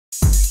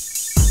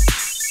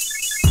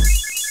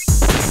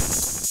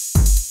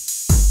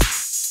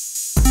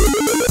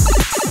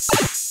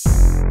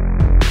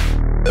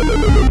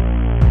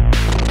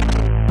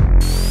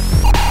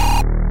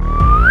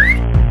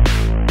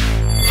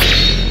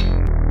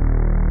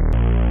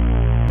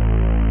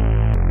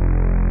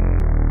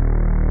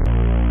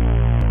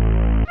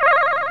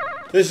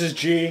This is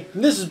G.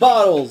 And this is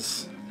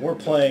Bottles. We're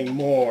playing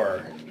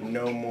more.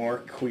 No more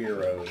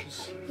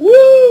Queeros.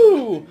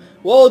 Woo!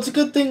 Well, it's a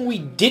good thing we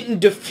didn't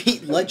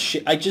defeat Let's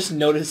Shit. I just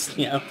noticed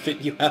the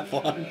outfit you have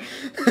on.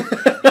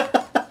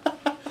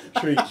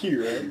 Pretty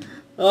cute, right?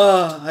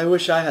 I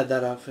wish I had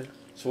that outfit.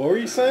 So what were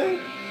you saying?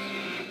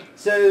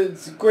 So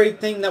it's a great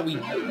thing that we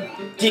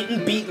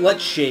didn't beat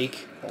Let's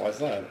Shake. Why's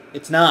that?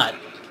 It's not.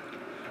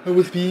 I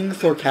was being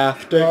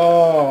sarcastic.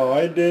 Oh,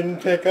 I didn't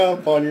pick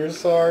up on your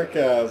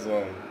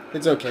sarcasm.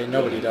 It's okay,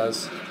 nobody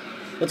does.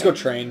 Let's go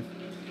train.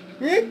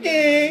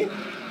 Mickey!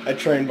 I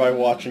train by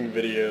watching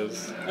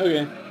videos.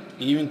 Okay.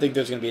 Do you even think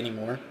there's gonna be any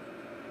more?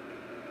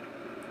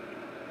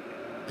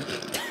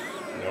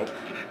 Nope.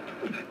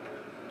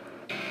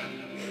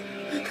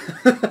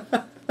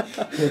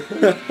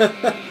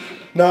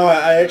 No,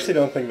 I actually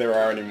don't think there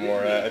are any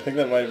more. I think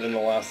that might have been the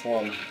last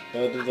one.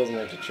 No, it doesn't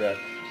hurt to check.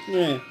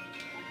 Yeah.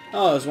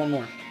 Oh, there's one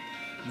more.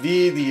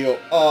 Video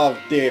of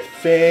the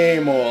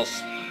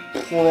famous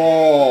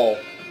pro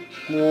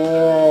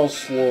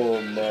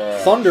wrestler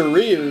match. Thunder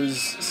Ryu's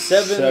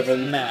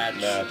seventh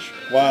match.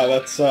 Wow,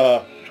 that's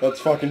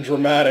fucking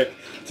dramatic.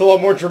 It's a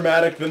lot more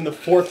dramatic than the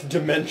fourth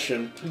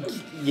dimension.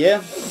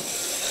 Yeah.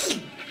 So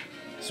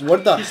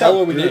what the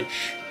hell are we gonna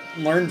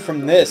learn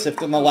from this? If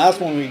in the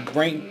last one we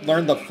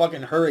learned the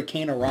fucking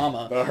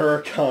Hurricane-orama. The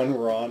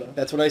Hurricane-orama.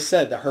 That's what I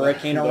said, the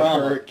Hurricane-orama.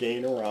 The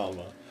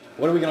Hurricane-orama.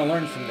 What are we gonna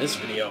learn from this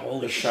video?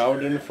 Holy shit. shit.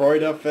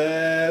 Schadenfreude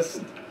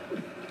Fest.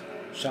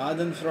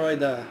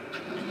 Schadenfreude.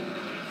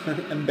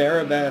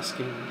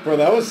 Embarrassing. Bro,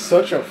 that was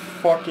such a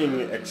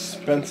fucking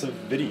expensive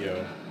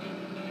video.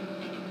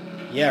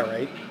 Yeah,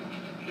 right?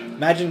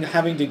 Imagine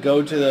having to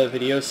go to the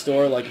video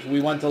store, like if we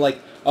went to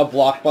like a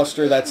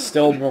Blockbuster that's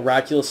still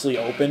miraculously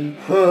open,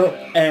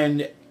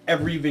 and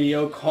every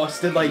video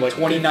costed like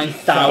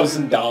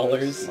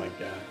 $29,000. My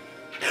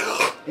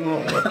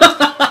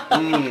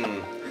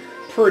god.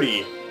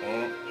 Pretty.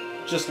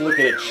 Just look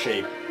at its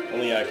shape.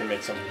 Only I can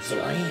make something so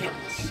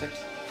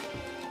sexy.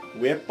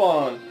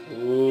 Weapon.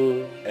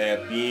 Ooh. A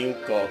beam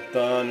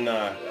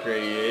katana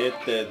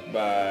created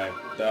by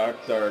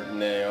Dr.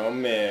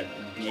 Naomi.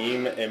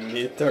 Beam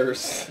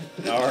emitters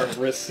are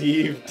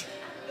received.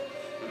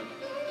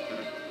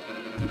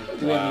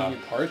 Do we have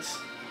any parts?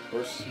 Of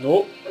course.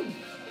 Nope.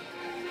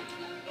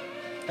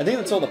 I think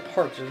that's all the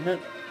parts, isn't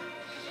it?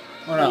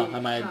 Or no,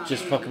 am I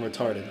just fucking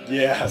retarded?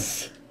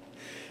 Yes.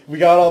 We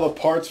got all the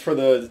parts for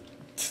the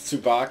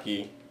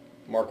Tsubaki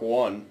Mark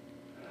 1.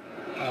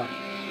 Oh.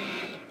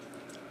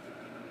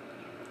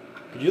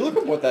 Could you look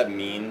up what that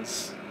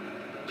means?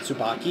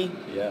 Tsubaki?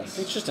 Yes.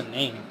 It's just a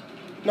name.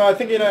 No, I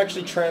think it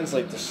actually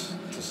translates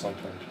to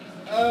something.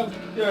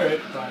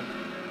 Alright, fine.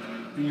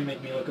 You can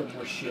make me look up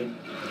more shit.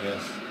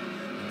 Yes.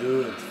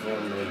 Do it for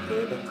me,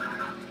 baby.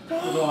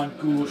 I'll go on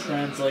Google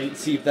Translate,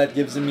 see if that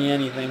gives me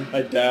anything.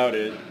 I doubt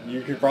it.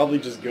 You could probably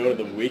just go to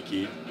the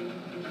wiki.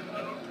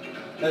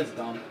 That's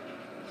dumb.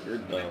 You're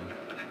dumb.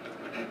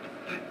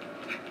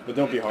 But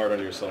don't be hard on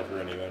yourself or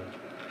anything.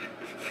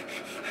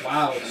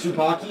 Wow,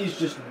 Tsubaki is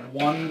just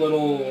one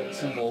little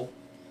symbol.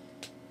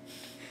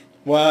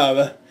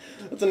 Wow,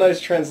 that's a nice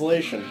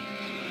translation.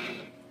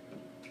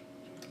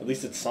 At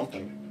least it's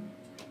something.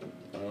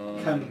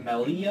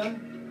 Camellia?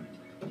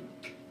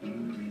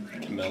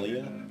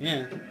 Camellia?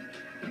 Yeah.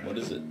 What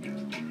is it?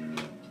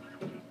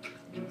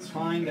 Let's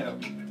find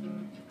out.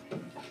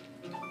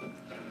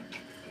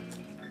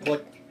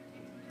 Click.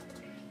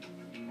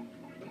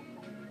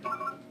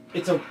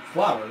 It's a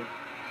flower.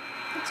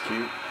 That's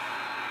cute.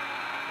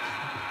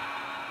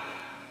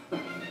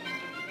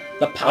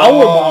 The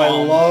power bomb! I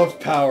love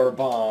power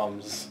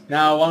bombs.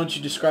 Now, why don't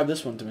you describe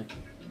this one to me?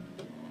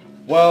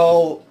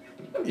 Well,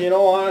 in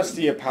all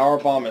honesty, a power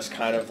bomb is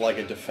kind of like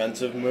a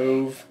defensive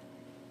move.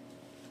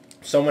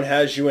 Someone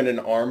has you in an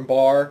arm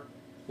bar,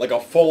 like a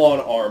full-on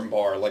arm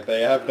bar, like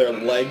they have their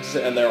legs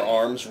and their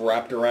arms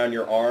wrapped around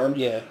your arm.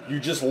 Yeah. You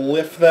just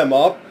lift them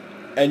up,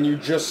 and you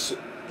just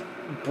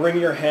bring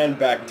your hand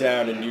back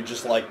down, and you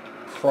just, like,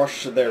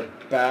 crush their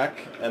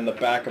back and the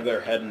back of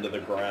their head into the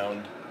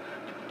ground.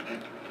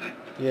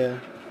 Yeah.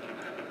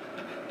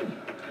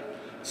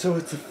 So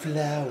it's a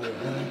flower,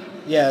 huh?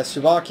 Yeah,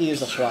 Tsubaki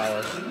is a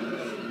flower.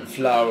 The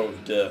flower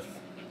of death.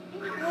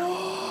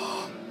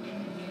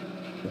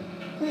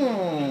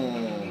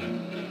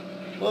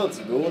 Let's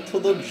go to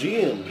the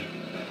gym.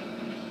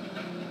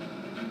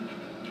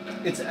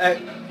 It's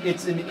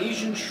an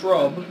Asian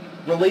shrub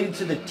related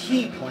to the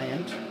tea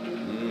plant,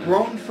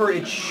 grown for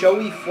its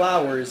showy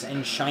flowers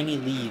and shiny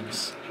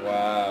leaves.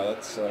 Wow,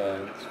 that's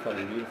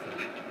fucking beautiful.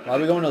 Why are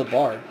we going to the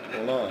bar?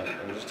 Well, not.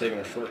 I'm just taking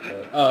a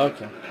shortcut. Oh,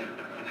 okay.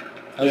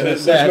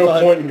 There's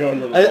no point in going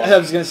to the bar. I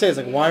was gonna say, it's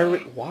like,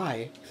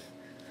 why?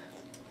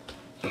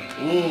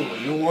 Ooh,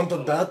 you want a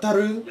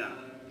battery?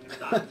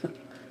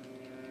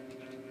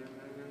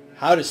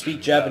 How to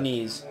speak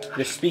Japanese.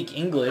 Just speak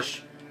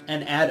English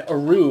and add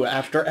aru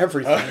after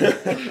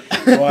everything.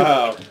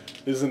 Wow,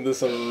 isn't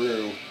this a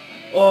rue?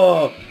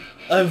 Oh,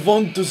 I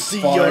want to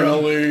see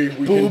Finally, your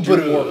we can do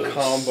more boobers.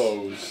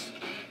 combos.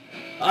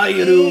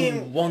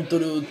 I want to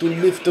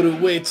lift the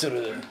weights.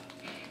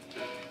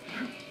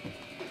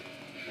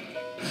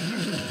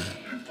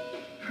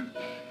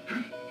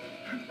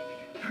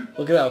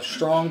 Look at how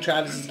strong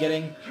Travis is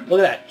getting. Look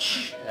at that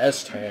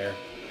chest hair.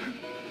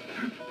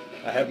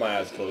 I had my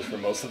eyes closed for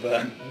most of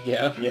that.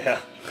 Yeah?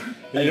 Yeah.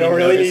 I You don't didn't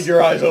really notice. need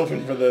your eyes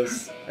open for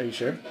this. Are you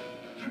sure?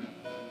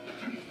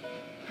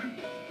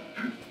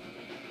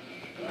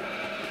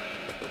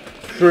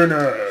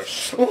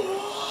 Finish!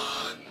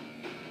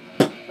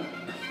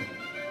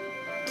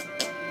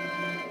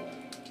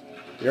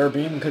 Your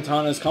beam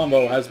katana's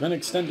combo has been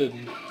extended.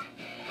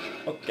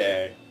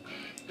 Okay.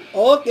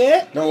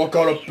 Okay. Now I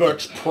gotta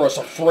bench press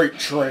a freight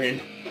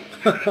train.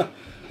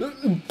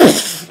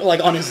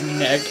 Like on his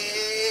neck.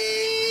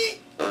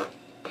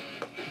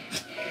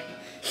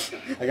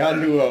 I got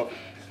into a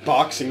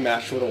boxing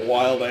match with a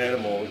wild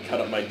animal and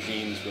cut up my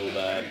jeans real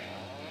bad.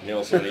 And he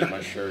also ate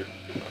my shirt.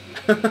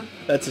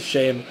 That's a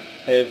shame.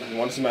 Hey, if you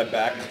want to see my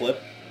back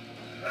clip?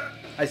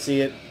 I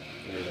see it.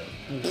 There you go.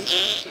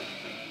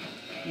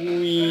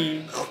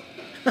 Wee.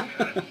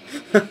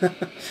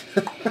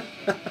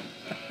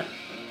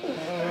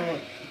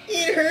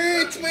 It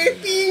hurts my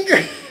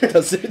finger!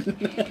 Does it?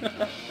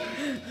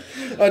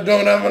 I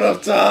don't have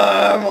enough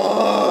time!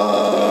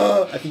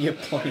 I think you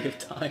have plenty of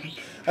time.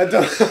 I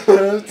don't have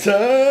enough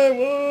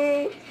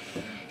time!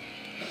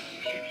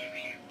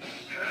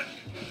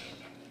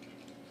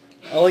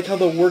 I like how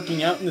the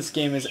working out in this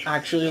game is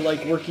actually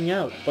like working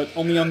out, but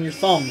only on your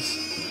thumbs.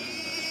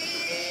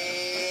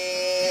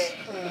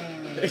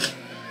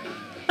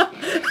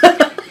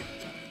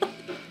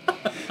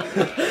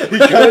 He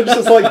kind of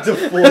just like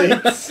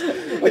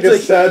deflates like a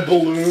sad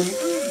balloon.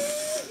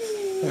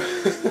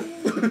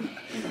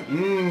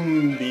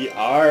 Mmm, the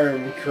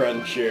arm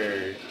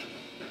cruncher.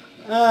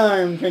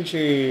 Arm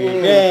country.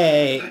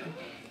 Yay.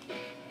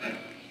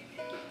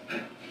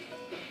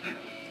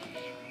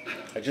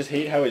 I just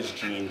hate how his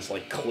jeans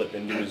like clip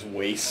into his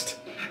waist.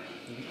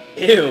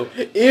 Ew.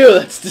 Ew,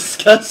 that's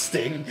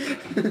disgusting.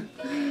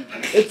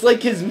 It's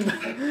like his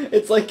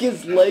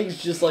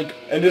legs just like,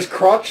 And his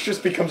crotch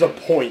just becomes a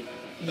point.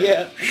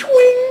 yeah.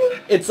 Swing!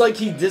 It's like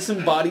he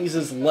disembodies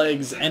his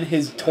legs and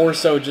his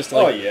torso just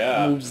like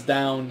moves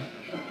down.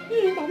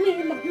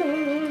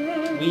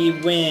 We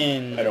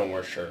win. I don't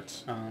wear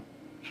shirts. Uh-huh.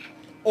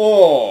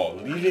 Oh,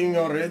 leaving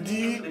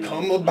already?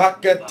 Come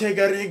back at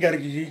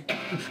Tegarigari.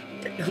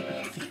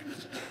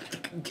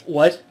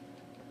 What?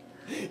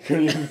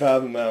 Couldn't even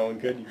fathom that one,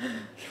 could you?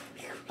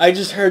 I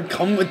just heard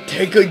come and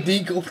take a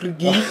deco for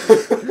geek.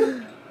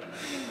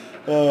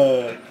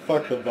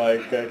 Fuck the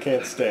bike. I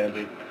can't stand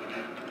it.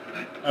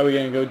 Are we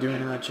gonna go do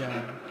an hot job?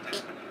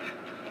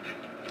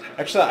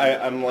 Actually,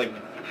 I'm like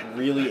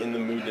really in the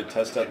mood to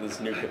test out this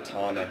new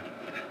katana.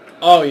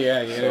 Oh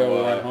yeah, yeah, So,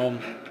 we'll run home.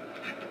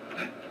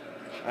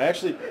 I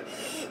actually...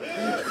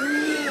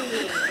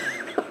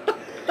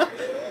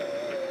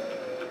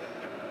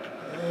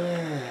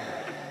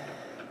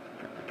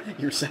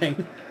 You're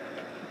saying?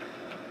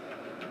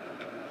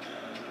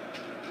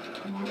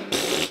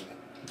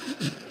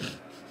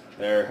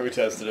 There, we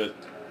tested it.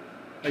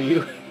 Are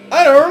you?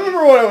 I don't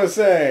remember what I was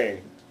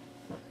saying!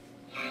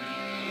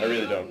 I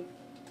really don't.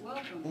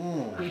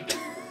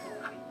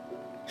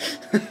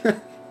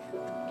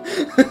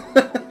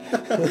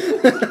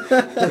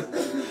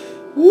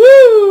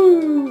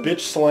 Woo!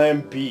 Bitch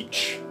slam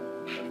beach.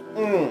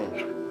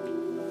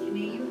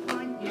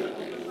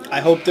 I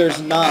hope there's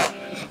not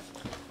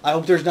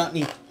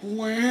any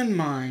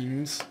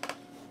landmines.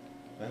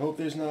 I hope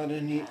there's not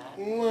any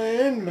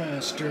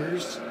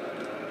landmasters.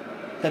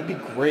 That'd be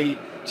great.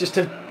 Just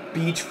a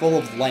beach full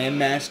of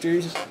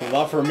landmasters. Well,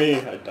 not for me.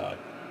 I died.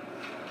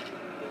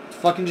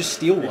 Fucking just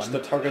steal Reach one. the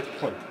target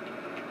point.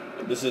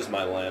 This is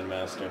my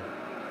landmaster.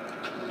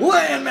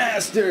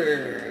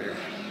 Landmaster!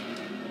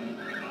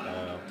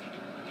 No.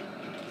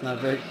 Not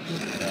very...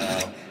 No.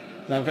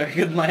 Not very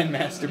good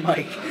landmaster,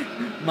 Mike.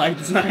 Mike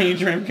does not need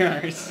trim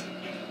cars.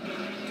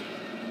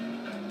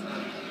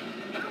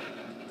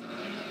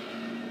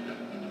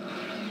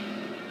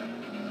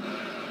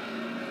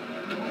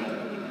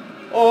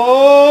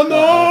 Oh no!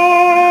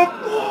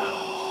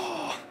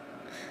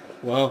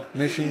 Well,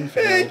 mission I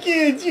failed.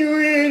 can't do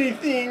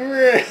anything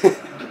right.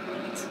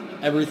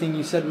 Everything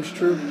you said was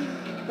true.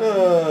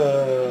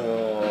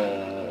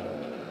 Oh.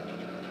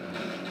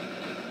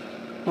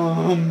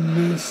 I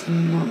missed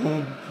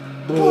my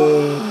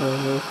bus.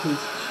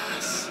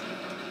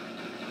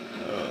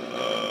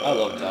 I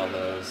love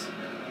Domino's.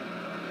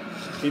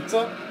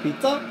 Pizza?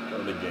 Pizza? Or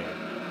the game?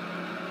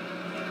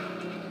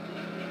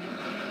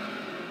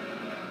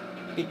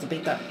 Pizza,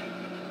 pizza.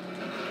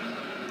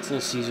 It's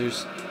Little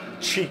Caesars.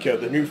 Chica,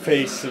 the new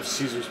face of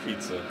Caesar's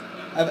Pizza.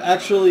 I've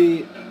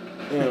actually...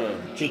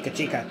 Mm.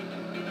 Chica.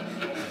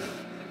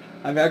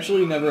 I've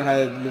actually never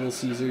had Little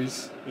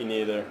Caesars. Me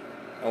neither.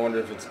 I wonder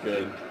if it's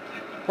good.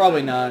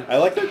 Probably not. I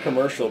like their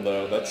commercial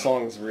though. That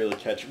song's really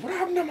catchy. What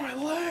happened to my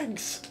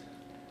legs?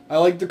 I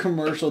like the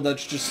commercial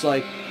that's just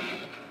like,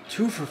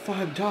 2 for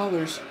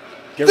 $5.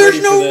 Get There's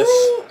ready no for this.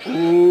 rule!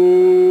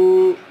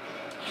 Ooh.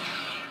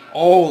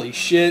 Holy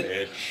shit.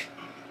 Bitch.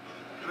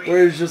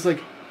 Where it's just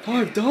like,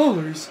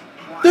 $5?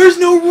 There's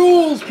no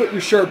rules! Put your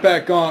shirt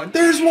back on.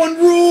 There's one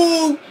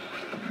rule!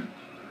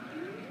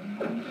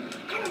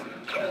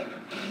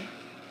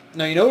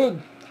 Now, you know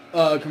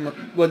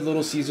what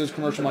Little Caesars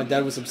commercial my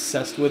dad was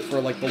obsessed with for,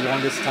 like, the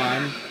longest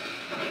time?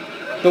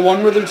 The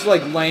one where they're just,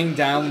 like, laying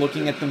down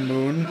looking at the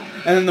moon,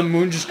 and then the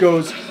moon just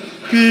goes,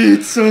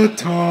 pizza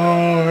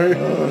time!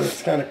 Oh,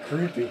 it's kind of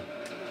creepy.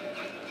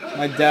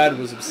 My dad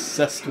was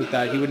obsessed with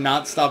that. He would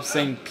not stop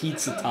saying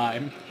pizza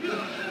time.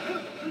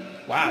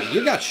 Wow,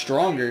 you got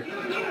stronger.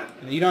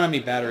 You don't have any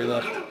battery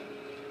left.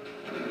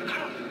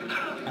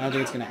 I don't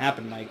think it's going to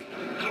happen, Mike.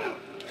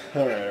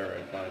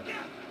 Alright, fine.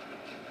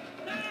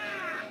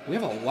 We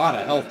have a lot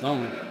of health,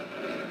 don't we?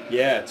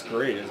 Yeah, it's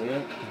great, isn't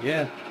it?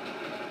 Yeah.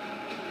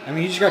 I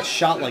mean, you just got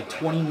shot like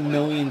 20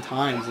 million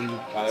times. And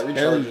wow, that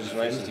recharges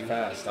nice and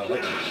fast. I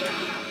like it.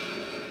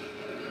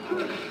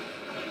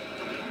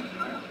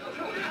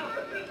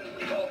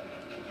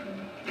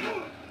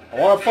 I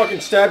want to fucking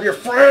stab your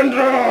friend!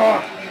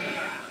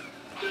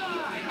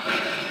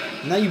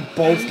 Now you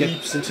both get...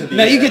 Into the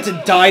now air. you get to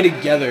die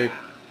together.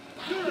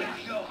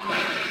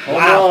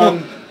 Wow.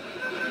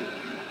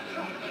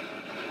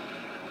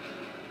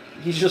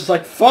 He's just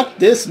like, fuck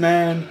this,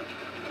 man.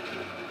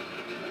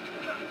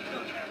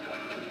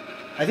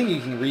 I think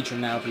you can reach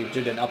him now if you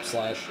did an up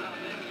slash.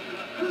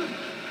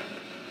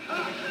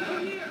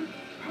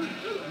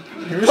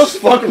 What the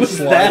fuck was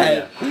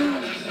that?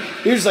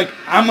 He was like,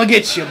 I'm gonna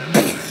get you.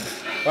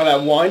 Wow,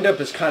 that wind-up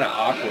is kind of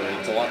awkward.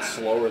 It's a lot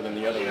slower than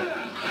the other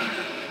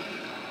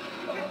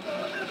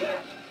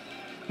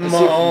one.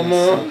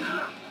 Mama.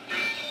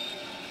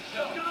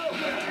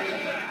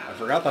 I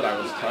forgot that I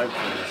was timed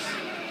for this.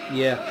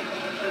 Yeah.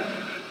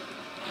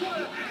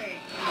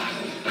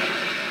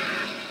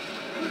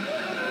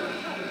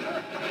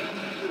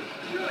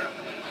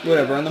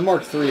 Whatever, on the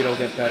Mark III it'll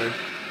get better.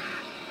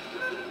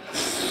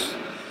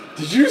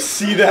 Did you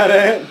see that,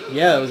 Ant?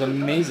 Yeah, it was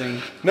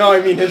amazing. No,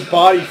 I mean his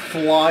body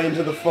fly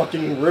into the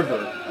fucking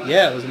river.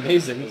 Yeah, it was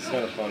amazing. It's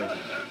kind of funny.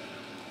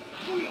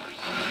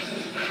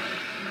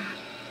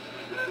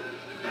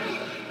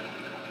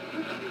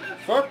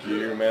 Fuck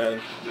you,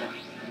 man.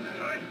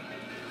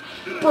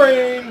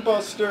 Brain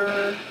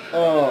buster.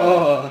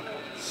 Oh.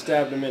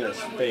 Stabbed him in his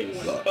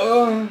face.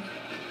 Come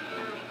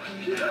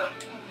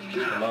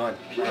on.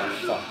 Oh,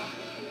 fuck.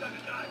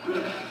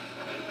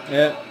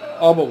 Yeah,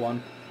 all but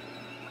one.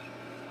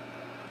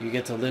 You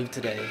get to live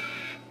today.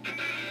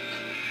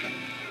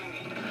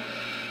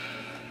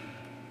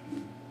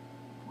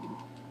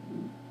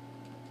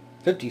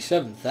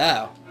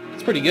 $57,000.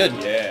 That's pretty good.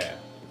 Yeah.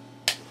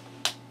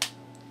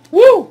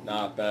 Woo!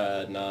 Not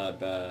bad, not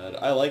bad.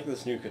 I like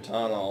this new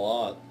katana a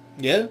lot.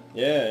 Yeah?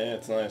 Yeah,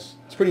 it's nice.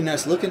 It's pretty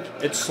nice looking.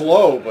 It's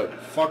slow, but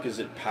fuck is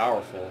it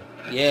powerful.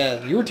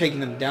 Yeah, you were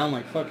taking them down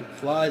like fucking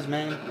flies,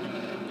 man.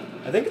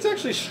 I think it's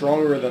actually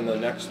stronger than the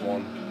next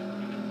one.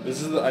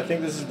 I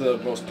think this is the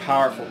most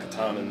powerful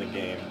katana in the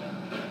game.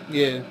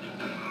 Yeah.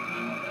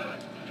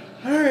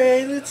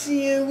 Alright, let's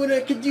see what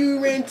I can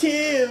do around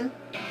town.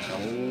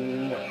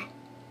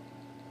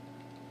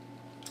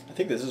 I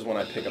think this is when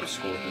I pick up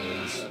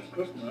scorpions.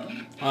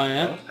 Oh,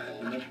 yeah?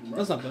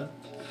 That's not bad.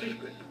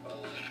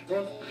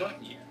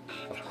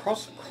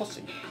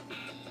 Crossing.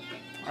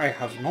 I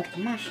have not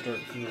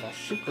mastered the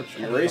secrets.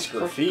 Erase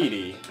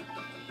graffiti.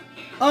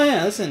 Oh,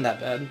 yeah, this isn't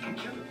that bad.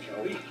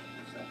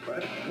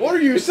 What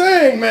are you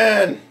saying,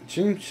 man?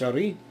 Chim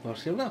shari,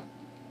 Varsila.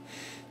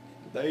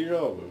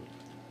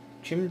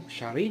 Chim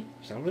shari,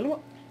 Varsila.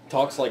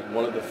 Talks like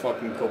one of the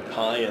fucking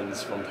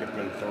Kopayans from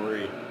Pikmin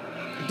 3.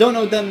 Don't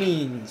know what that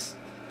means.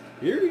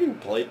 You ever even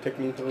played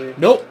Pikmin 3?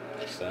 Nope.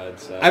 Sad.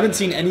 I haven't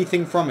seen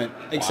anything from it,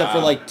 except for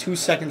Wow. like 2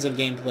 seconds of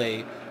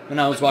gameplay when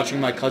I was watching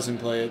my cousin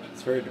play it.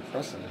 It's very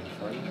depressing, my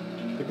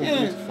friend. Pikmin Yeah.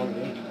 3 is a fun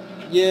game.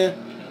 Yeah.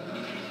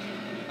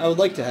 I would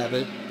like to have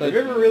it, but... Have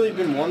you ever really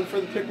been one for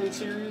the Pikmin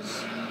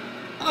series?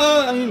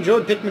 I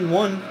enjoyed Pikmin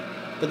 1,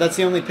 but that's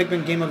the only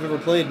Pikmin game I've ever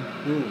played.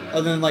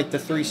 Other than like the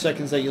 3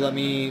 seconds that you let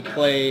me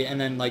play,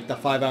 and then like the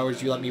 5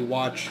 hours you let me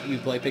watch you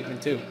play Pikmin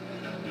 2.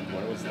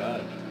 When was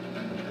that?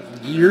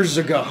 Years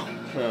ago.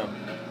 Oh,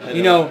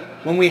 You know,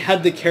 when we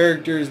had the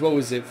characters, what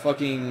was it,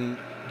 fucking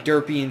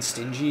Derpy and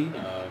Stingy?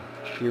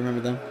 Do you remember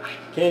them?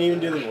 Can't even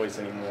do the voice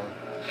anymore.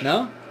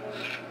 No?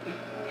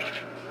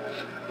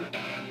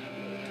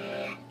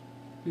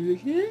 He was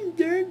like, yeah,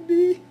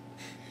 Derpy.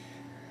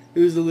 It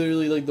was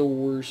literally like the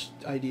worst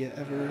idea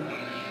ever.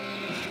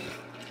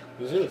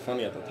 It was really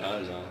funny at the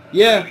time, though.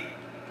 Yeah,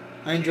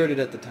 I enjoyed it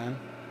at the time.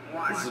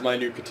 This is my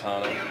new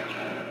katana.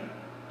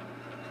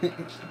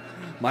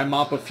 My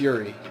Mop of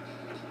Fury.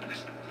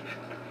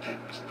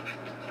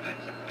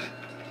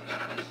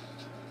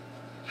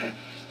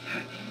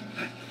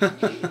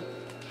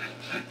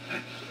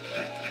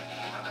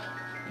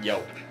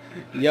 Yo.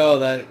 Yo,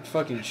 that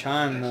fucking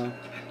chime though.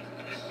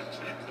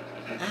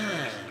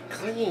 Ah,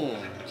 clean.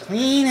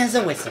 Clean as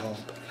a whistle.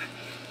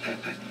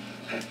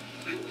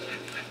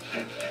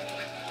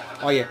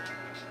 Oh yeah.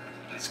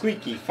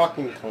 Squeaky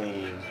fucking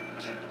clean.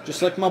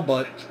 Just like my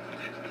butt.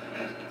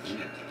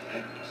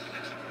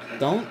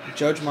 Don't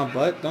judge my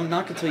butt. Don't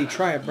knock it till you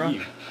try it, bro.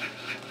 You.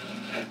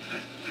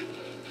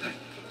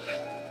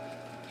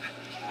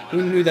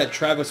 Who knew that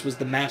Travis was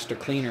the master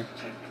cleaner?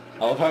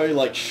 I love how he,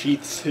 like,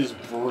 sheaths his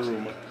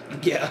broom.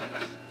 Yeah.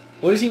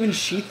 What is even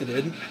sheath it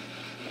in?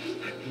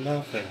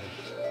 Nothing.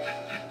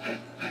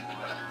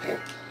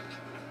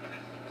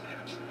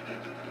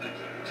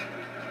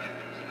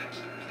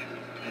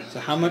 So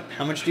how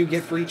much do you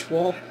get for each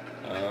wall?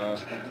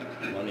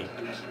 Money.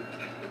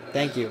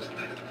 Thank you.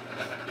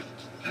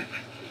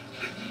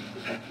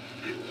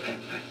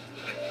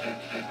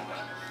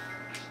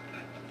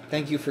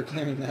 Thank you for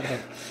clearing that up.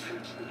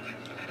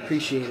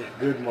 Appreciate it.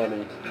 Good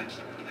money.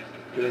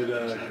 Good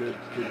money.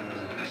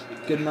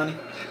 Good money?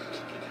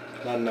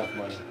 Not enough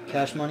money.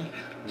 Cash money?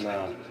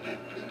 No.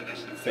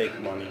 Fake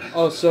money.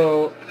 Oh,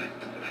 so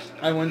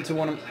I went to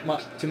one of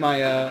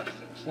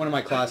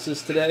my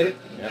classes today.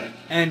 Yeah.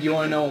 And you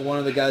want to know what one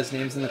of the guys'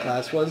 names in the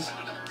class was?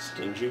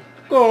 Stingy.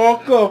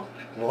 Go.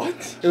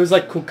 What? It was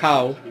like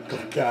Kukao.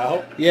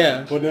 Cow?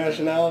 Yeah. What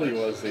nationality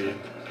was he?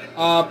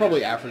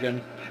 Probably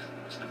African.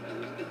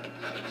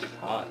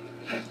 Hot.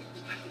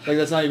 Like,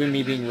 that's not even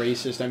me being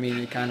racist. I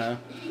mean,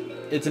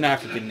 it's an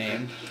African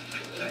name.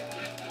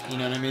 You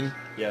know what I mean?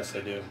 Yes,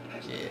 I do.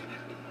 Yeah.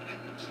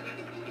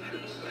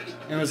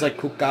 And it was like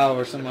Kukao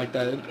or something like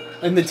that.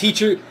 And the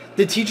teacher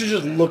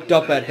just looked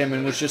up at him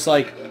and was just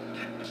like,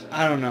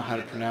 I don't know how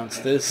to pronounce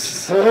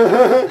this. He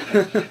was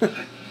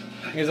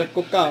like,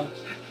 Kukao.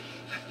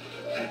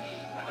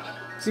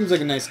 Seems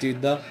like a nice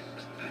dude, though.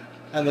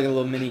 I had like a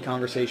little mini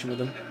conversation with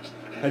him.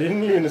 I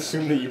didn't even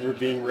assume that you were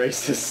being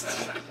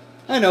racist.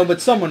 I know,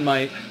 but someone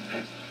might.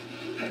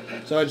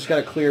 So I just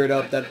gotta clear it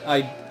up that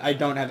I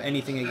don't have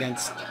anything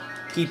against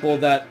people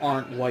that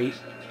aren't white.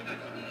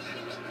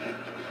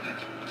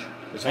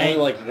 There's only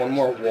like one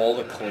more wall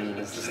to clean.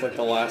 Is this like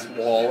the last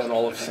wall in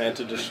all of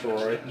Santa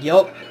Destroy?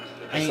 Yup.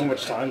 There's so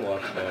much time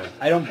left though.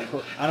 I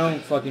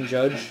don't fucking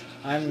judge.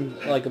 I'm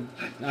dumb.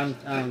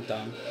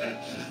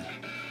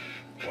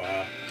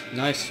 Wow.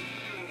 Nice.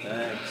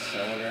 Thanks.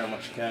 I wonder how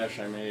much cash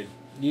I made.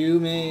 You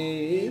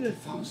made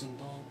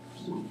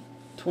 $1,000.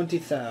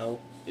 20,000.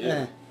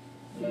 Yeah.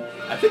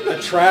 I think the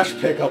trash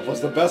pickup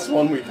was the best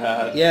one we've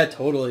had. Yeah,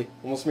 totally.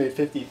 Almost made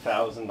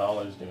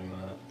 $50,000 doing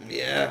that.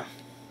 Yeah.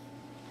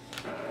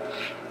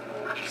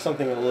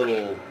 Something a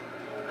little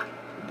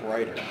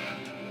brighter.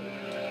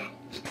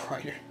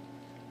 Brighter.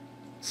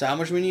 So how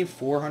much do we need?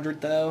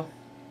 400,000?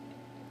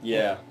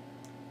 Yeah.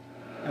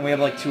 And we have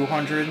like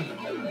 200?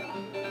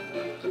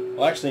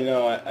 Well, actually,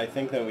 no. I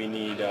think that we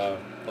need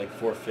like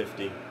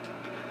 450.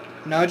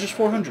 No, just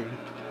 400.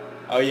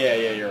 Oh yeah,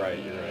 you're right.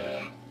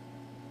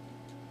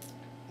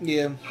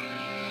 Yeah.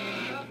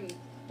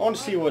 I want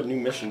to see what new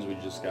missions we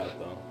just got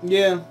though.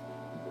 Yeah.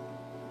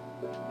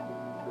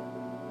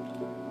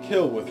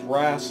 Kill with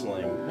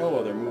wrestling. No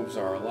other moves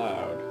are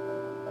allowed.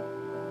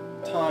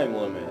 Time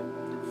limit.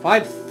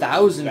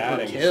 5,000 per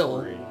Batting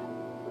kill. spree.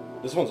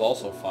 This one's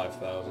also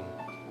 5,000.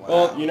 Wow.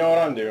 Well, you know what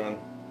I'm doing.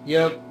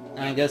 Yep.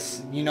 I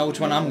guess you know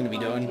which one I'm going to be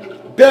doing.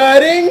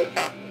 Batting?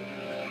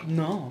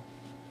 No.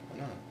 Why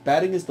not?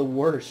 Batting is the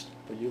worst.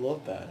 But you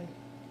love batting.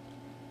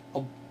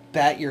 I'll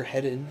bat your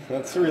head in.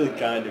 That's really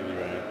kind of you,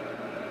 man.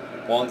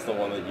 Juan's the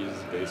one that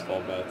uses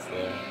baseball bats,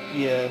 though.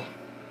 Yeah.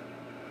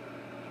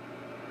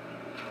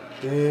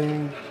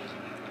 Ding.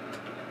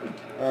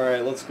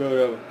 Alright, let's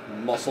go to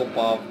Muscle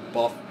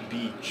Buff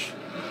Beach.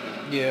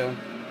 Yeah.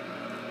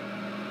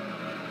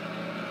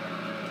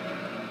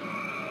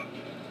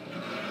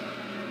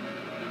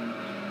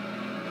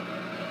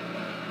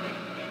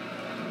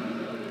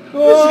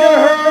 This is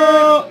gonna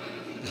hurt!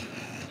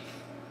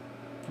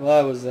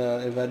 Well, that was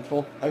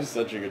eventful. I'm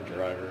such a good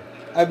driver.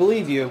 I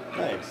believe you.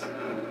 Thanks.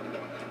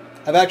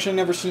 I've actually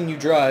never seen you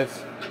drive.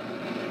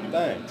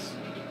 Thanks.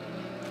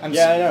 I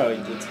know.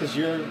 It's because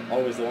you're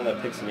always the one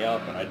that picks me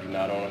up, and I do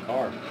not own a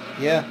car.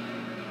 Yeah.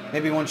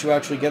 Maybe once you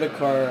actually get a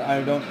car,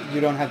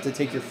 you don't have to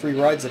take your free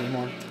rides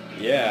anymore.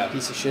 Yeah.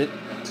 Piece of shit.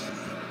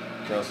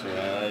 Trust me,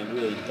 man. I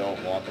really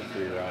don't want the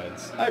free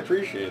rides. I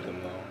appreciate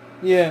them,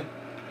 though. Yeah.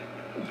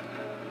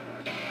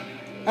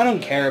 I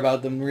don't care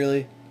about them,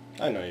 really.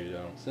 I know you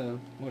don't. So,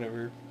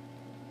 whatever.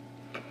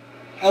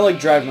 I like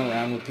driving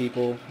around with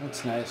people.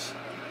 That's nice.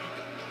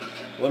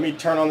 Let me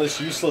turn on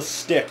this useless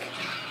stick.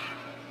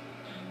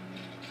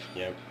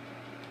 Yep.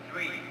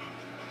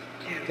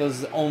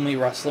 Those only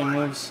wrestling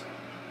moves.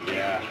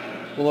 Yeah.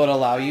 Will it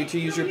allow you to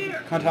use your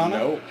katana?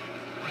 Nope.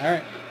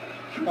 Alright.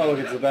 Oh, look,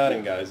 it's the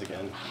batting guys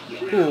again.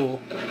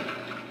 Cool.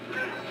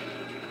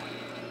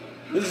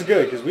 This is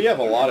good, because we have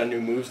a lot of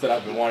new moves that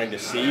I've been wanting to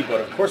see,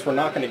 but of course we're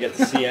not going to get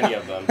to see any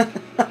of them.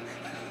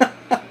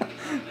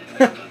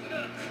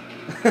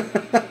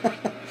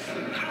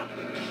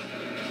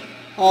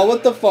 Oh,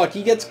 what the fuck?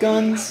 He gets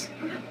guns?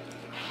 Come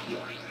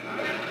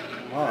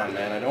on,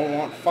 man. I don't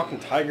want fucking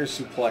tiger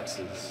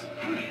suplexes.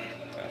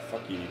 Ah,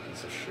 fuck you, you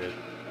piece of shit.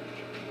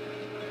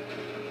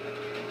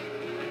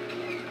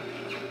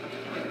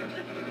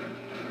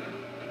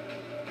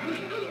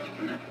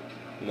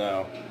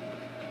 No.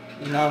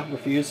 No,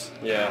 refuse.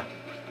 Yeah.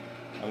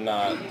 I'm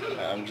not.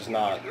 I'm just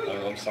not.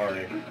 I'm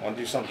sorry. I want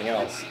to do something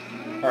else.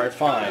 Alright,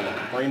 fine.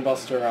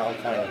 Brainbuster, I'm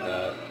fine with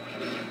that.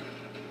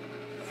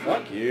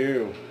 Fuck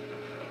you.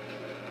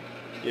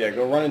 Yeah,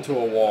 go run into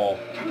a wall.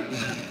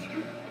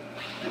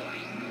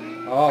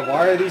 Oh,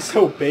 why are these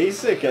so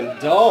basic and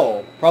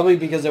dull? Probably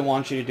because it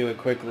wants you to do it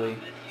quickly,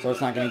 so it's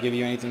not going to give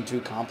you anything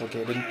too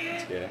complicated.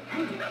 Yeah.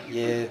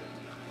 Yeah.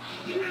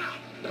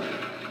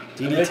 It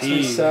makes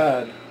me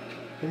sad.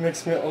 It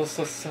makes me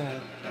also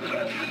sad.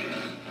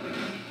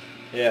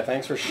 Yeah,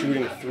 thanks for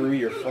shooting through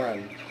your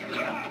friend.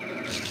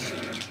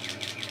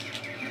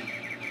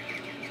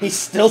 He's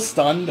still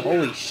stunned?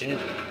 Holy shit.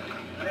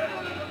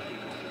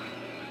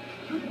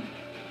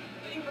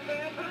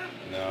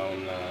 No,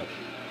 I'm not.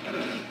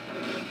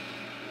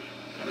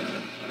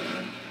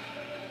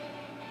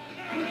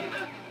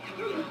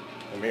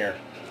 Come here.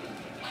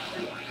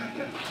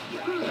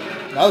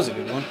 That was a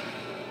good one.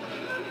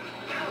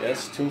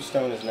 Yes,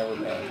 Tombstone is never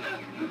bad.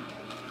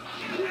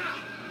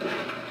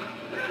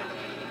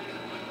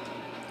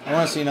 I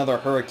want to see another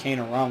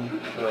Hurricane-a-Rama.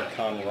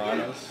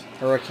 Hurricane-ramas.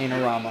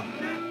 Hurricane-a-Rama.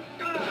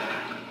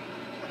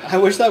 I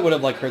wish that would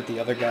have, like, hurt the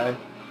other guy.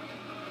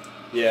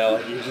 Yeah,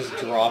 like you just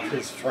drop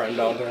his friend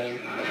onto him.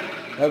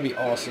 That would be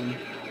awesome.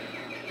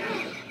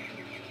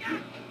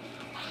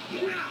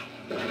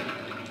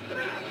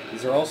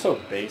 These are also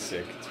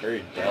basic. It's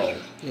very dull.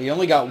 Yeah, you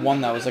only got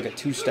one that was like a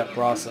two-step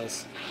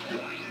process.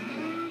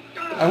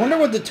 I wonder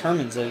what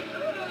determines it.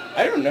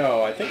 I don't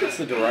know. I think it's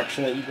the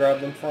direction that you grab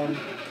them from.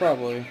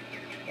 Probably.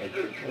 Like,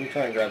 let me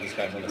try and grab this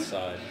guy from the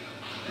side.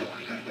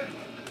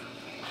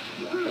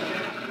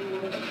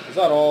 Is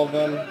that all of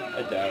them?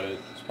 I doubt it.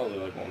 There's probably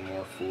like one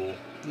more fool.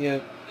 Yeah.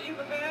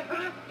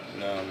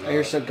 No, I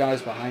hear some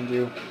guys behind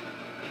you.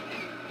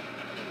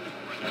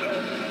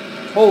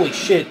 Holy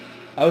shit.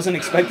 I wasn't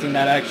expecting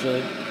that,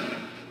 actually.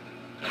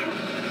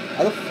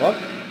 How the fuck?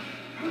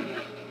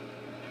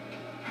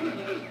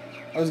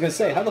 I was gonna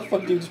say, how the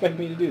fuck do you expect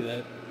me to do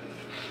that?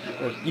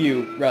 Or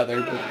you,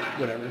 rather, but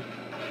whatever.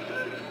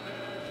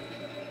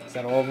 Is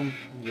that all of them?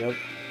 Yep.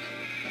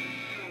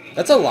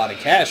 That's a lot of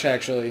cash,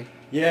 actually.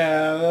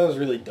 Yeah, that was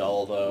really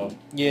dull, though.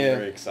 Yeah.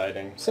 Very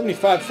exciting.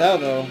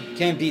 75,000 though.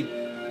 Can't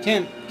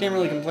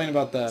really complain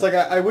about that. It's like,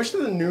 I wish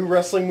that the new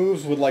wrestling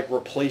moves would, like,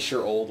 replace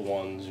your old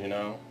ones, you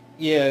know?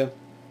 Yeah.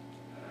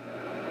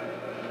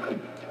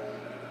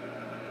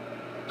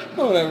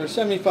 Whatever,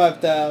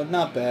 75,000,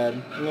 not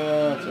bad.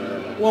 No, that's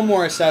alright. One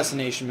more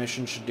assassination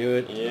mission should do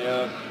it.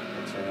 Yeah,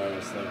 that's what I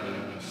was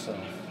thinking myself.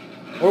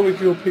 Or we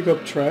could go pick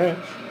up trash.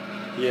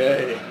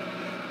 Yay.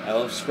 I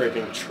love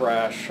scraping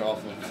trash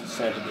off of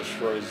Santa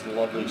Destroy's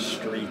lovely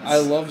streets. I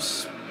love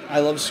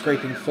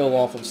scraping fill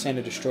off of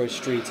Santa Destroy's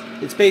streets.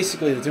 It's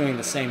basically doing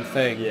the same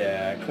thing.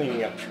 Yeah,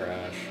 cleaning up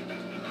trash.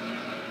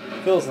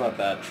 Phil's not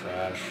that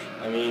trash.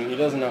 I mean, he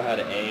doesn't know how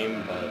to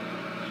aim, but...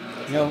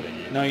 You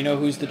know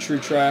who's the true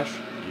trash?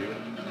 You?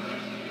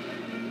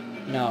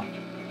 No.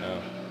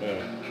 No.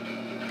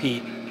 Who?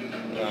 Pete.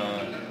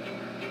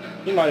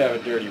 He might have a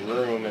dirty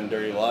room and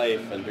dirty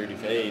life and dirty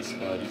face,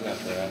 but he's not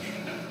trash.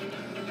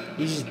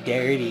 He's just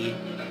dirty.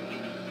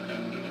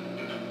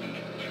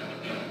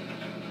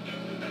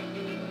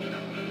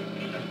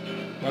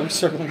 Why are we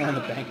circling around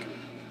the bank?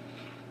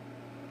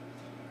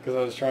 Because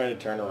I was trying to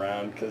turn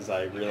around because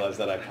I realized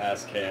that I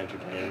passed K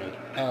Entertainment.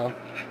 Oh.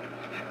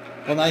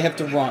 Well, now you have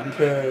to run.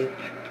 Okay.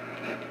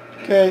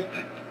 Okay.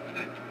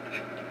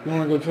 You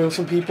want to go kill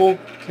some people?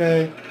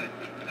 Okay.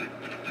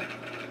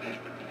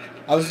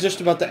 I was just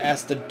about to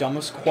ask the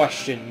dumbest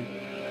question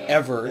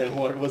ever. And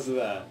what was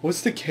that? What's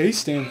the K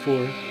stand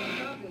for?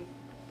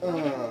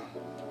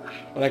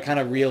 But I kind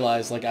of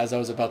realized, like, as I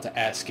was about to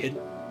ask it,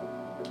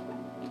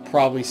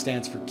 probably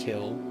stands for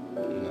kill.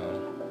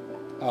 No.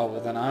 Oh, well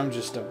then I'm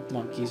just a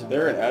monkey.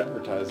 They're an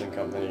advertising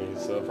company,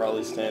 so it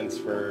probably stands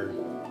for...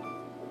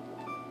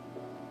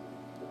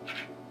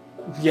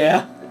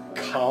 Yeah.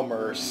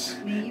 Commerce.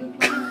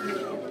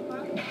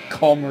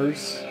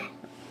 Commerce.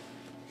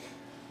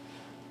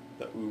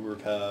 The Uber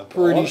path.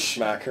 Pretty I want to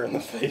smack her in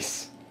the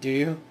face. Do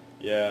you?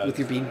 Yeah. With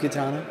your beam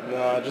katana?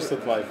 No, just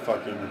with my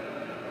fucking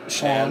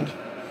Hand. hand.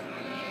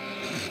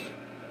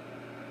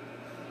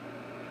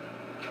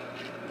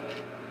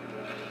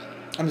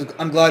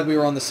 I'm glad we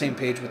were on the same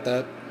page with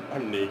that.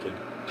 I'm naked.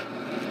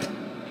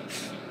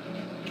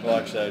 Well,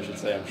 actually, I should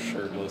say I'm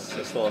shirtless.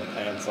 I still have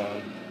pants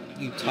on.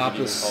 You You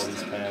topless, call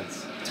these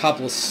pants.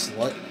 topless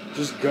slut.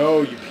 Just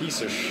go, you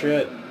piece of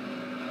shit.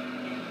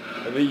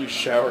 I bet you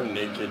shower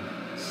naked,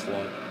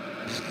 slut.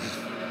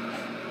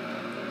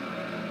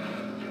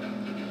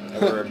 I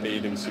wear a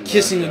bathing suit.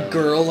 Kissing when I a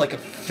shower. girl like a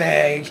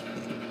fag.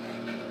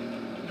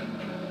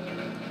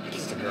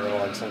 Kissed a girl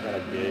like some kind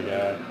of gay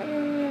guy.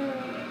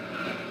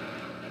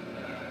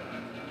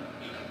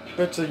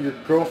 Bet you your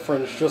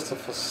girlfriend's just a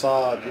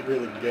facade. You're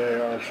really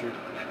gay, aren't you?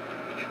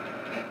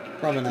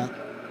 Probably not.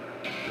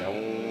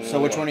 No.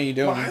 So which one are you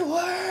doing? My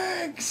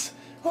legs!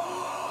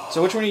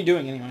 So which one are you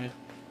doing anyway?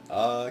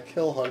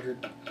 Kill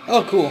 100.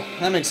 Oh, cool.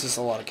 That makes us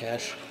a lot of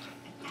cash.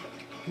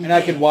 And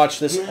I could watch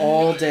this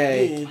all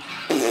day.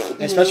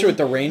 Especially with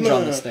the range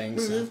on this thing.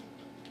 So.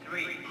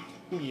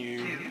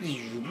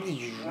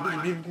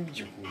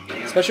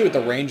 Especially with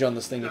the range on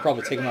this thing, you'll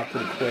probably take them out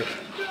pretty quick.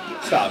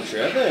 Stop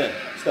tripping.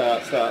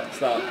 Stop, stop,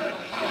 stop.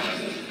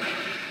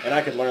 And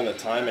I could learn the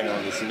timing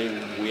on this new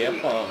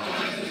whip.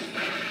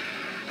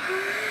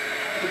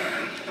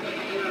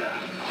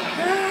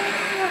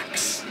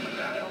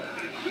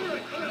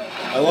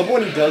 I love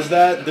when he does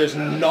that. There's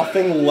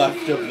nothing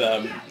left of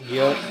them.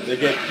 Yep. They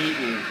get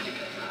eaten.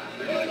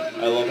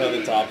 I love how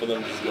the top of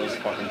them just goes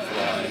fucking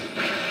flying.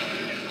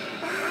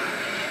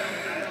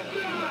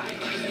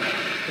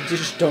 They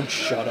just don't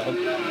shut up.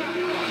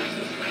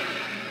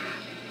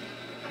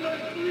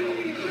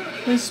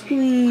 My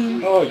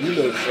spleen. Oh, you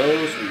look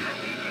so sweet.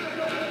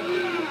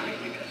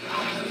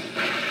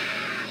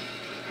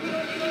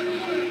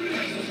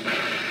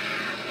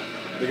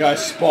 The guy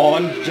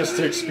spawned just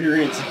to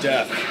experience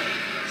death.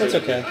 That's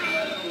okay.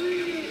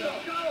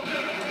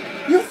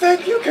 You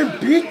think you can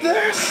beat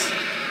this?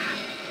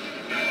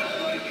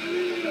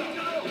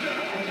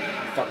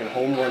 Fucking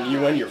home run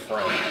you and your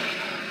friend.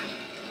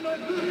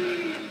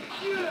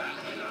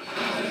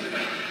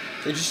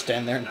 They just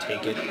stand there and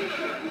take it.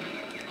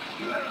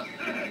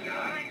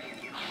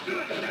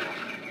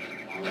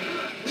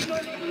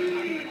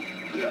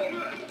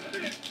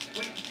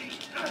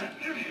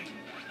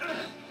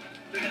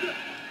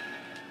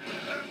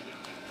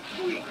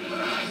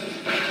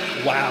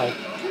 Wow.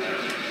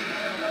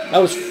 That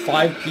was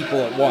 5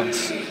 people at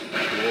once.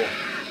 Cool.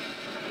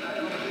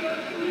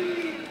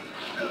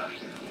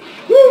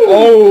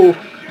 Oh,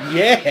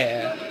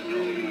 yeah.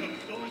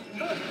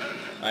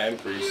 I am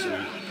pretty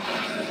sweet.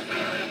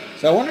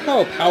 So I wonder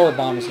how a power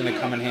bomb is going to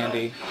come in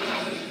handy.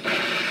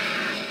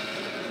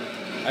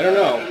 I don't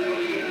know.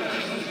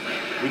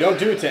 We don't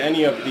do it to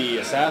any of the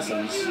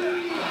assassins.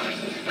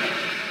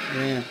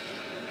 Yeah.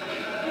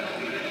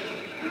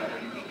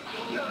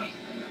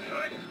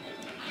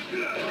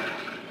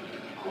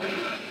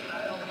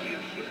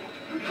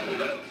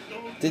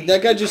 Did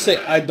that guy just say,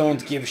 I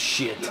don't give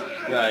shit?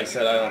 Yeah, I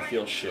said I don't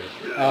feel shit.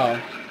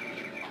 Oh.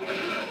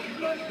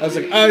 I was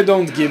like, I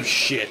don't give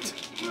shit.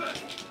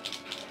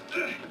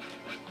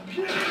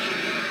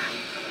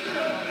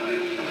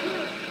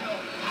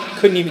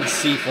 Couldn't even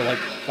see for like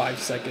 5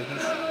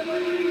 seconds.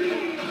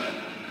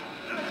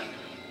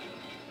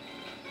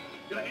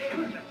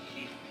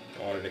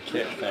 Wanted a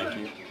kick, thank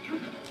you.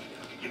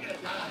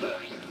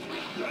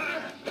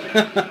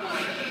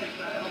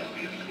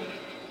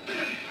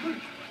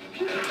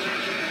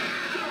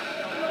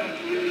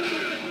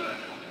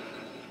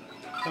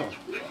 Oh.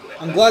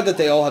 I'm glad that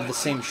they all have the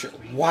same shirt.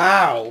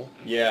 Wow!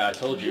 Yeah, I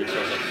told you it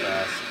goes up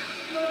fast.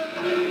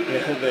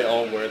 Yeah, they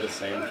all wear the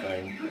same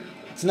thing.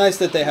 It's nice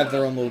that they have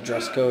their own little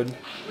dress code.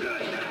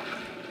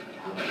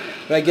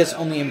 But I guess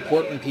only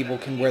important people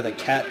can wear the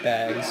cat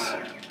bags.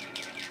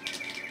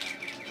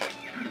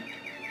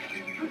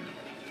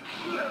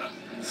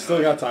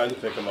 Still got time to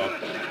pick them up.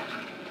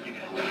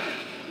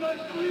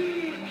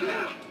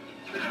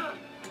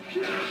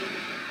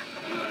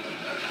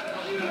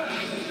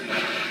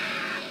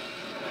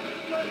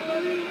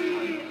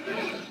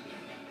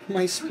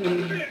 My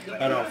spoon.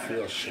 I don't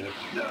feel shit.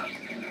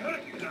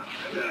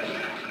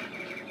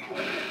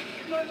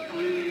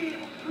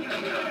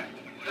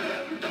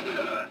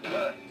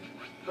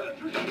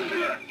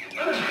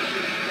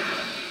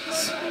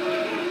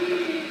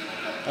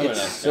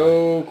 It's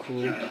so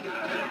cool.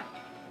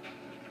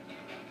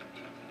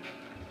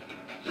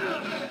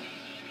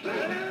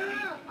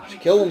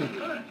 Kill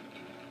him.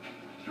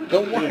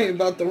 Don't worry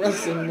about the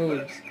wrestling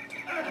moves.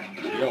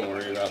 You don't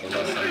worry about the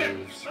wrestling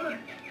moves.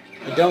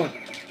 I don't.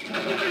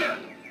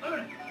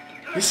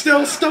 He's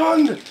still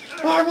stunned!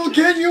 I will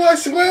get you, I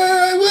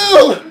swear I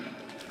will!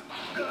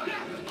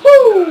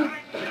 Woo!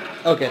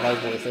 Okay, that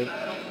was worth it.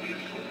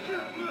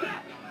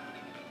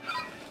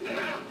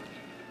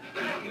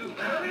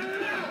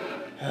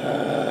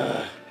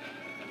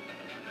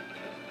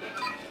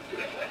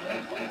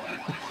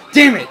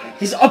 Damn it!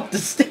 He's up the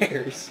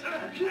stairs!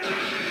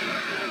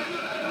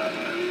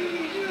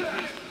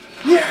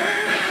 Yeah!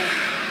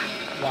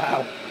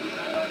 Wow.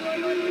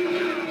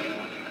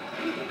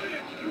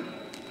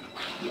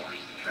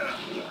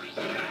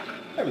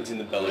 I haven't seen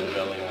the belly to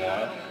belly in a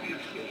while.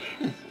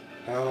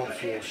 I don't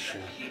feel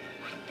shit.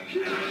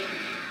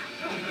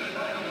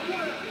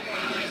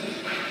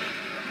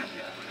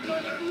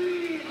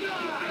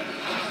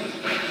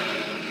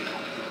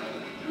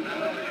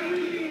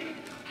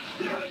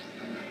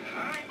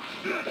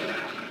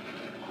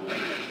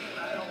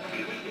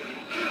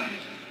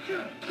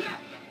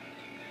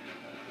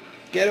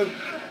 Get him.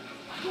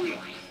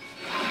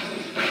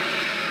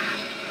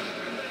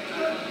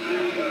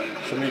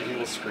 So many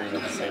people scream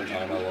at the same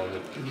time, I love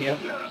it. Yep.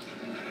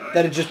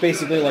 That it just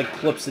basically like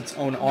clips its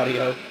own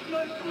audio.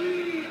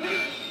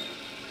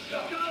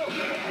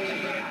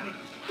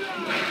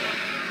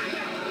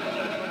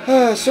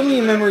 So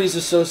many memories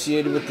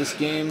associated with this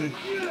game.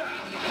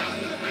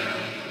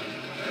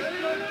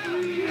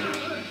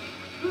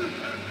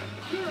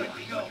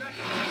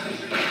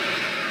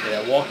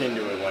 Yeah, walk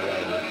into it, why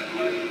not?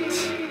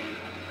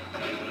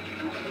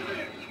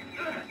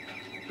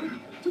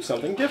 Do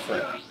something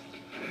different.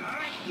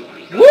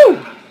 Woo!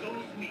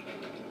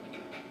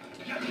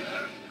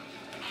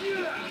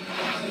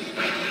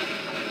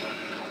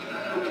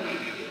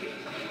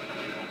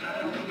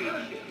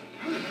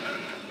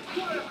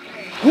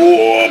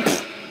 Whoop!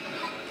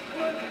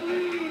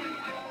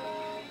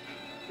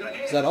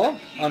 Is that all?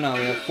 Oh no,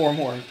 we have 4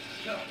 more.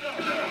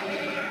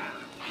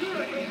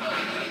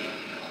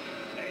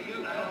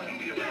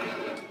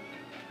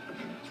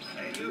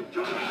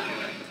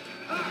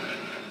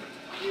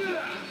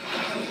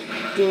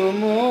 little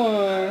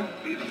more.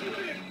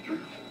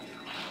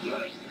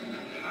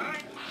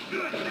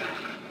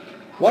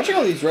 Watching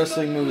all these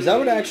wrestling moves, I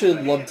would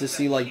actually love to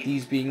see like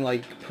these being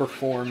like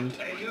performed.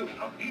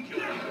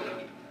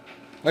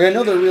 Like I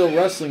know they're real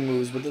wrestling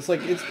moves, but it's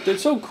like they're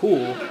so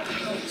cool,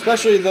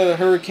 especially the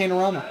Hurricane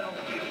RAMA.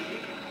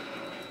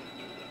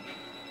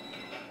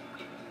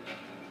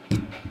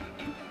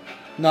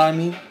 Know what I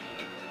mean?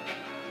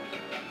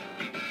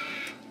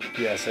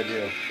 Yes, I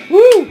do.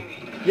 Woo!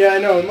 Yeah, I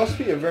know. It must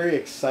be a very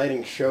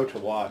exciting show to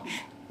watch.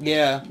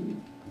 Yeah.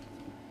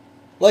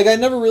 Like,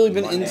 I've never really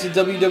been into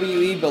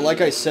WWE, but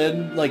like I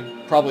said,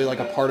 like, probably like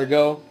a part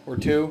ago or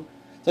two,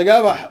 it's like I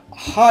have a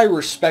high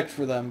respect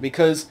for them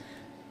because,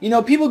 you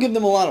know, people give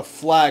them a lot of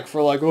flack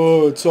for like,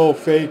 oh, it's all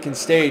fake and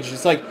staged.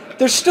 It's like,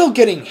 they're still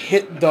getting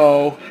hit,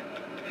 though.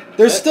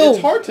 It's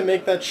hard to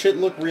make that shit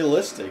look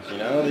realistic, you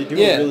know? They do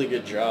a really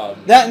good job.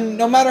 That, and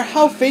no matter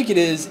how fake it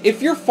is,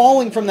 if you're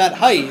falling from that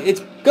height,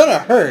 it's gonna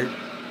hurt.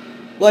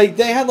 Like,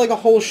 they had, like, a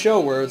whole show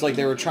where it's like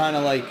they were trying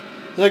to, like,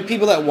 there's, like,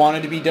 people that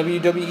wanted to be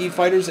WWE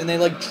fighters, and they,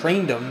 like,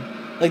 trained them.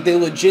 Like, they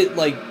legit,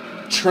 like,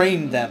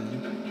 trained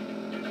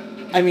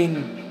them. I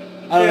mean,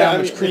 I don't know how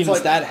much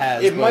credence that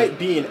has. It might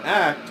be an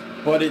act,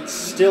 but it's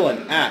still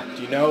an act,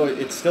 you know?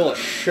 It's still a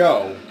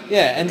show.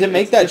 Yeah, and to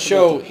make that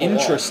show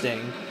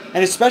interesting,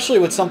 and especially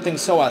with something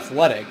so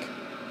athletic,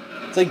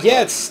 it's like,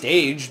 yeah, it's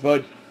staged,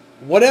 but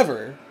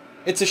whatever.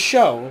 It's a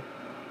show.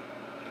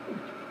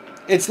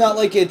 It's not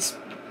like it's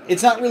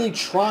not really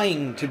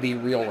trying to be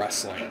real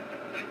wrestling.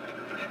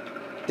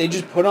 They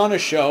just put on a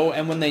show,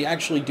 and when they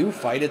actually do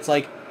fight, it's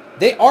like,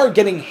 they are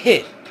getting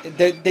hit.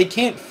 They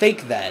can't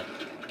fake that.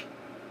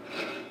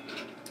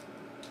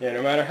 Yeah,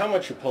 no matter how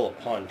much you pull a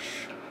punch,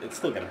 it's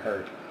still gonna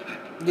hurt.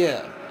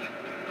 Yeah.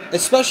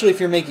 Especially if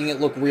you're making it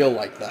look real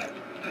like that.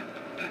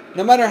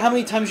 No matter how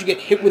many times you get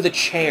hit with a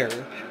chair,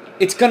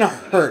 it's gonna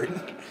hurt.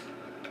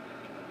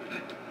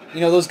 You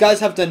know, those guys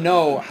have to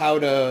know how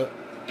to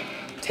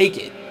take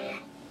it.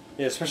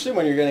 Yeah, especially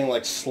when you're getting,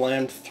 like,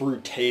 slammed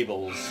through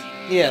tables.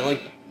 Yeah,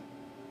 like...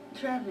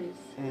 Travis,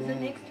 the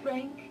next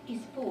rank is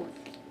 4th.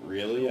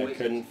 Really? I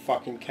couldn't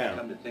fucking count.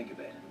 Come to think of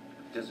it,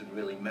 doesn't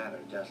really matter,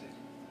 does it?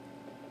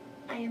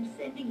 I am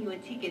sending you a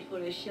ticket for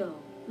a show.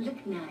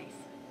 Look nice.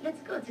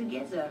 Let's go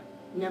together.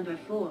 Number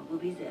 4 will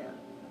be there.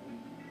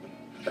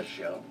 A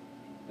show?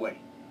 Wait,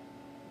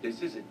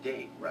 this is a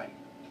date, right?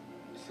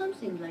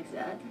 Something like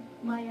that.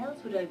 Why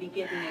else would I be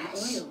getting an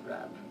oil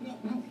rub?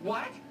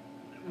 What?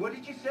 What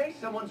did you say?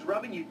 Someone's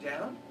rubbing you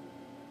down?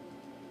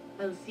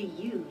 I'll see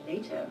you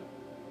later.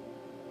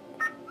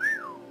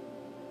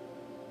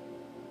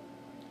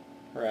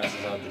 Her ass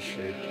is out of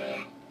shape.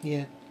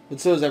 Yeah. But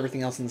so is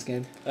everything else in this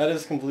game. That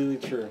is completely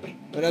true.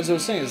 But as I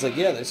was saying, it's like,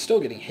 yeah, they're still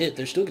getting hit.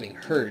 They're still getting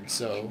hurt,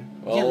 so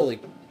you can't really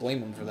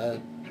blame them for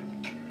that.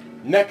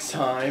 Next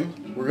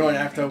time, we're going to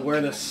have to wear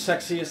the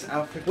sexiest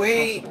outfit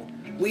possible.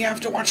 We have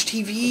to watch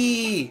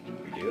TV!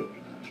 We do?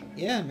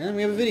 Yeah, man,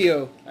 we have a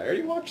video. I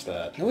already watched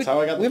that. No, That's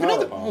how I got the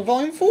power bomb.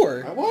 Volume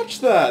 4. I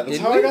watched that. That's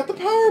how I got the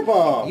power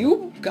bomb.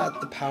 You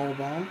got the power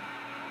bomb.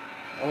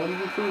 I won't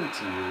even prove it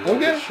to you.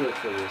 Okay. Shit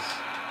for this.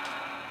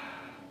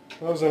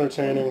 That was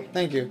entertaining.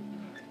 Thank you.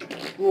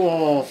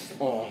 Oh.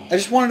 I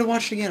just wanted to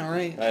watch it again,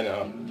 alright? I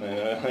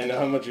know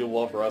how much you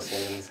love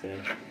wrestling in this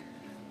game.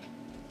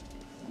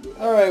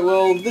 Alright,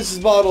 well, this is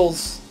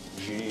Bottles.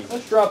 Gee.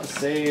 Let's drop a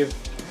save.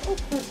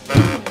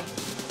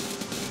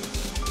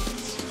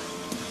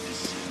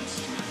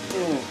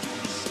 Oh,